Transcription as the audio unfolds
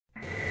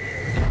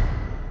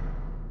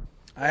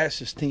I asked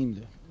this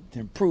team to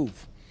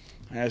improve.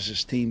 I asked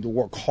this team to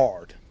work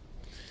hard,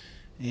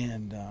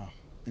 and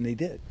they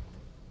did.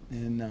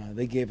 And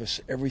they gave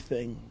us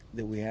everything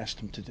that we asked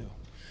them to do.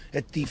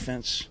 At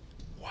defense,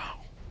 wow.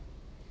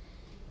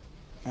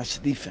 That's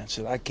the defense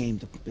that I came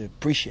to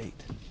appreciate.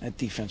 That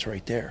defense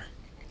right there.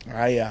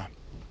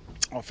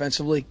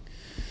 Offensively,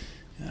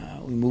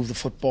 we moved the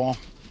football,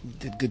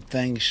 did good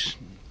things,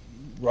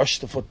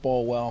 rushed the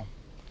football well,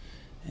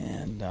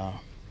 and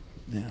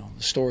the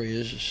story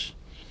is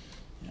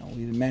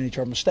we didn't manage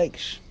our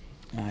mistakes.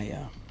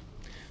 I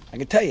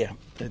can tell you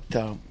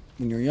that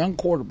when you're a young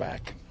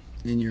quarterback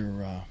and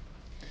you're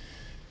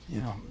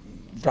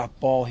drop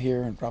ball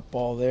here and drop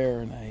ball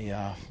there, and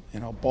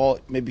a ball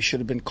maybe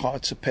should have been caught,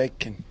 it's a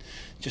pick, and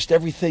just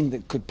everything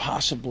that could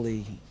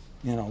possibly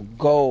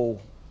go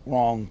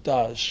wrong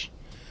does.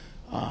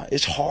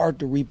 It's hard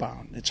to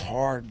rebound. It's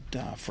hard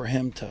for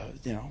him to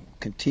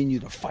continue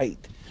to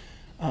fight,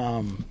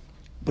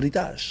 but he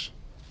does,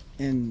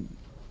 and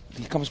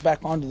he comes back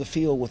onto the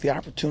field with the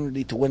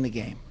opportunity to win the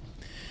game.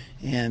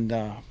 And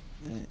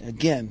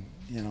again,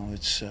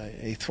 it's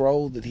a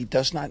throw that he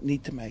does not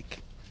need to make.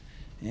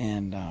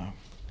 And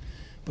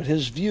but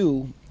his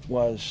view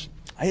was,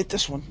 I hit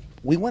this one,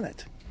 we win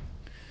it.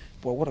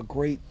 Boy, what a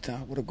great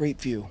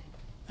view.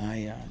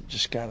 I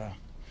just gotta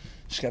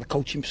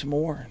coach him some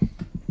more, and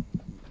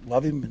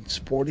love him and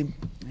support him,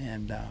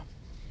 and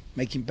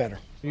make him better.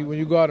 When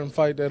you go out and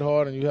fight that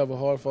hard and you have a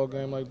hard-fought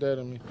game like that,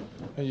 and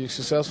you're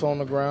successful on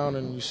the ground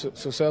and you're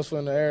successful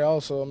in the air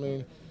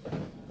also,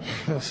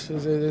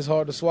 it's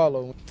hard to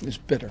swallow. It's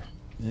bitter.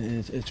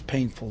 It's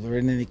painful. There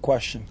isn't any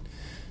question.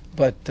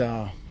 But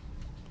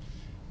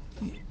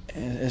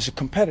as a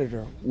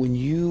competitor, when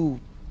you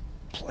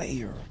play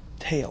your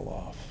tail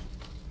off,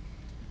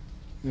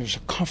 there's a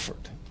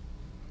comfort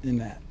in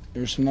that.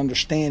 There's an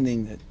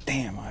understanding that,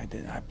 damn, I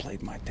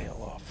played my tail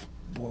off.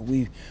 Boy,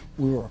 we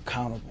were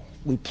accountable.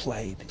 We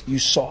played. You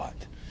saw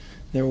it.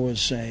 There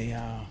was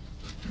a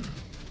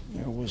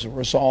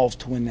resolve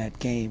to win that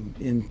game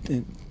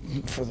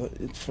for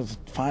the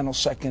final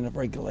second of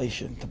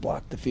regulation to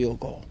block the field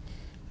goal.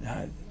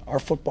 Our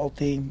football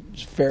team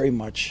is very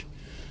much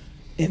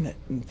in it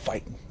and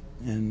fighting,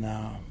 and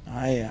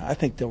I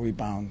think they'll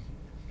rebound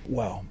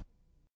well.